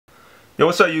Yo,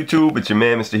 what's up YouTube? It's your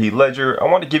man, Mr. Heath Ledger. I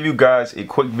want to give you guys a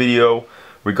quick video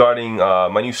regarding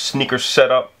my new sneaker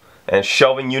setup and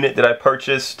shelving unit that I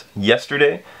purchased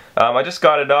yesterday. I just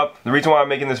got it up. The reason why I'm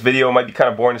making this video might be kind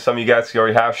of boring to some of you guys because you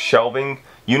already have shelving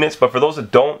units, but for those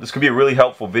that don't, this could be a really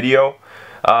helpful video.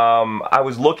 I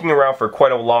was looking around for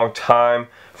quite a long time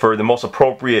for the most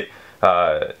appropriate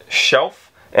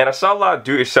shelf, and I saw a lot of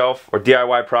do-it-yourself or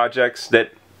DIY projects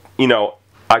that, you know,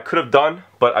 I could have done,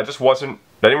 but I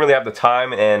didn't really have the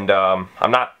time, and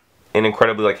I'm not an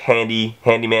incredibly like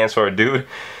handyman sort of dude,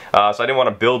 so I didn't want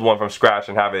to build one from scratch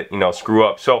and have it, you know, screw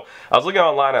up. So I was looking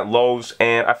online at Lowe's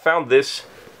and I found this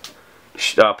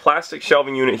plastic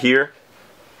shelving unit here.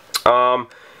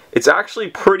 It's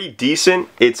actually pretty decent.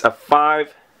 It's a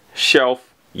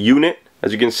 5-shelf unit,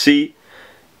 as you can see,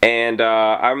 and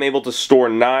I'm able to store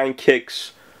 9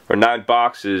 kicks or 9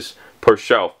 boxes per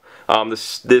shelf.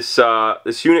 This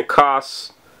unit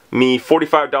costs me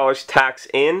 $45 tax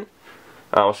in.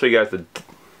 I'll show you guys the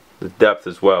depth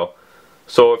as well.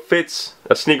 So it fits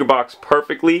a sneaker box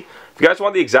perfectly. If you guys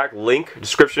want the exact link,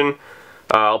 description,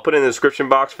 I'll put it in the description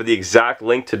box for the exact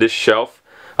link to this shelf.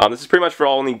 This is pretty much for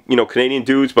all only, you know, Canadian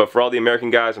dudes, but for all the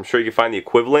American guys, I'm sure you can find the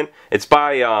equivalent. It's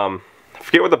by I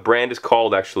forget what the brand is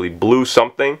called actually, Blue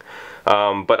something.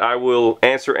 But I will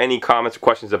answer any comments or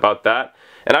questions about that.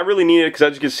 And I really needed it because,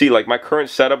 as you can see, like, my current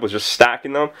setup was just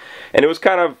stacking them, and it was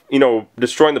kind of, you know,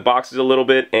 destroying the boxes a little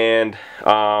bit, and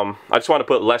I just want to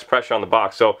put less pressure on the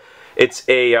box. So it's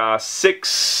a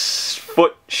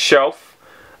 6-foot shelf,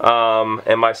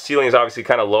 and my ceiling is obviously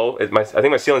kind of low. I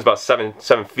think my ceiling is about 7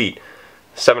 feet,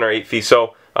 7 or 8 feet.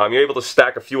 So you're able to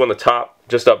stack a few on the top,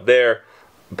 just up there.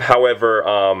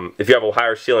 However, if you have a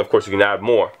higher ceiling, of course, you can add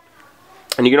more.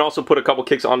 And you can also put a couple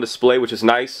kicks on display, which is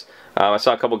nice. I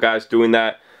saw a couple guys doing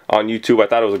that on YouTube. I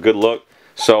thought it was a good look.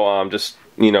 So just,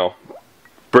 you know,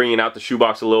 bringing out the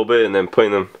shoebox a little bit and then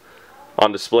putting them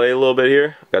on display a little bit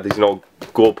here. Got these, you know,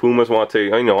 gold Pumas. I want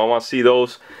to see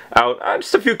those out.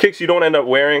 Just a few kicks you don't end up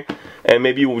wearing, and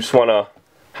maybe you just want to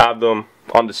have them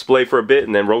on display for a bit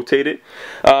and then rotate it.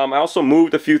 I also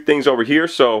moved a few things over here,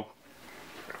 so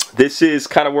this is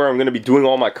kind of where I'm going to be doing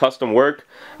all my custom work.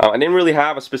 I didn't really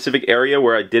have a specific area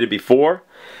where I did it before.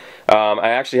 I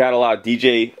actually had a lot of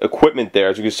DJ equipment there,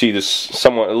 as you can see, just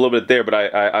somewhat a little bit there, but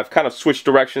I've kind of switched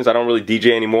directions. I don't really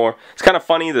DJ anymore. It's kind of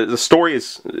funny. The story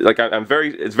is like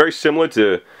it's very similar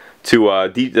to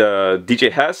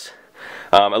DJ Hess,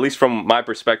 at least from my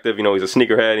perspective. You know, he's a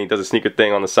sneakerhead and he does a sneaker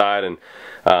thing on the side, and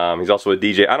he's also a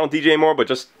DJ. I don't DJ anymore, but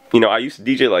just, you know, I used to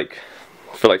DJ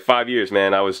for like 5 years,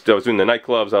 man. I was doing the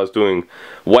nightclubs, I was doing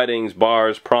weddings,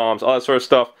 bars, proms, all that sort of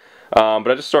stuff. But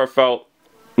I just sort of felt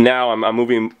now I'm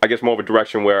moving, I guess, more of a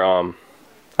direction where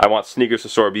I want sneakers to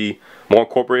sort of be more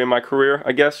incorporated in my career,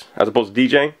 I guess, as opposed to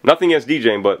DJing. Nothing against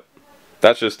DJing, but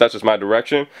that's just my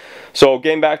direction. So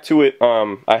getting back to it,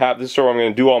 this is where I'm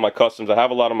going to do all my customs. I have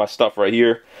a lot of my stuff right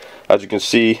here, as you can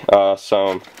see.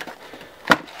 Some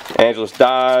Angelus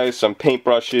dyes, some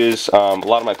paintbrushes, a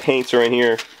lot of my paints are in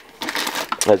here,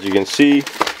 as you can see.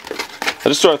 I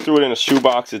just sort of threw it in a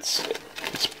shoebox. It's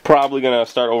probably gonna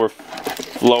start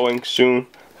overflowing soon.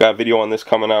 Got a video on this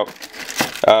coming out.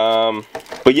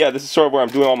 But yeah, this is sort of where I'm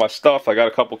doing all my stuff. I got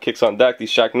a couple kicks on deck. These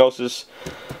Shacknosis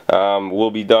will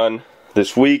be done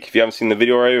this week if you haven't seen the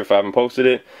video already, or if I haven't posted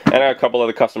it. And I got a couple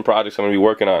other custom projects I'm gonna be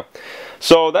working on.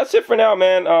 So that's it for now,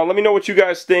 man. Let me know what you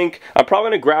guys think. I'm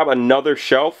probably gonna grab another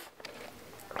shelf.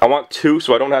 I want 2,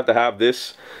 so I don't have to have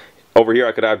this over here.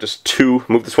 I could have just 2,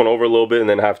 move this one over a little bit, and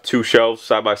then have 2 shelves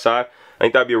side by side. I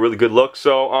think that'd be a really good look.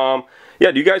 So yeah,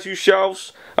 do you guys use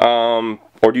shelves,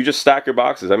 or do you just stack your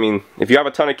boxes? I mean, if you have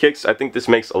a ton of kicks, I think this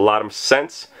makes a lot of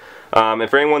sense. And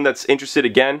for anyone that's interested,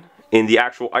 again, in the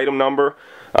actual item number,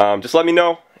 just let me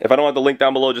know. If I don't have the link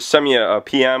down below, just send me a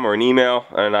PM or an email,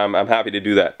 and I'm happy to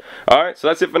do that. Alright, so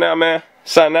that's it for now, man.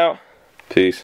 Signing out. Peace.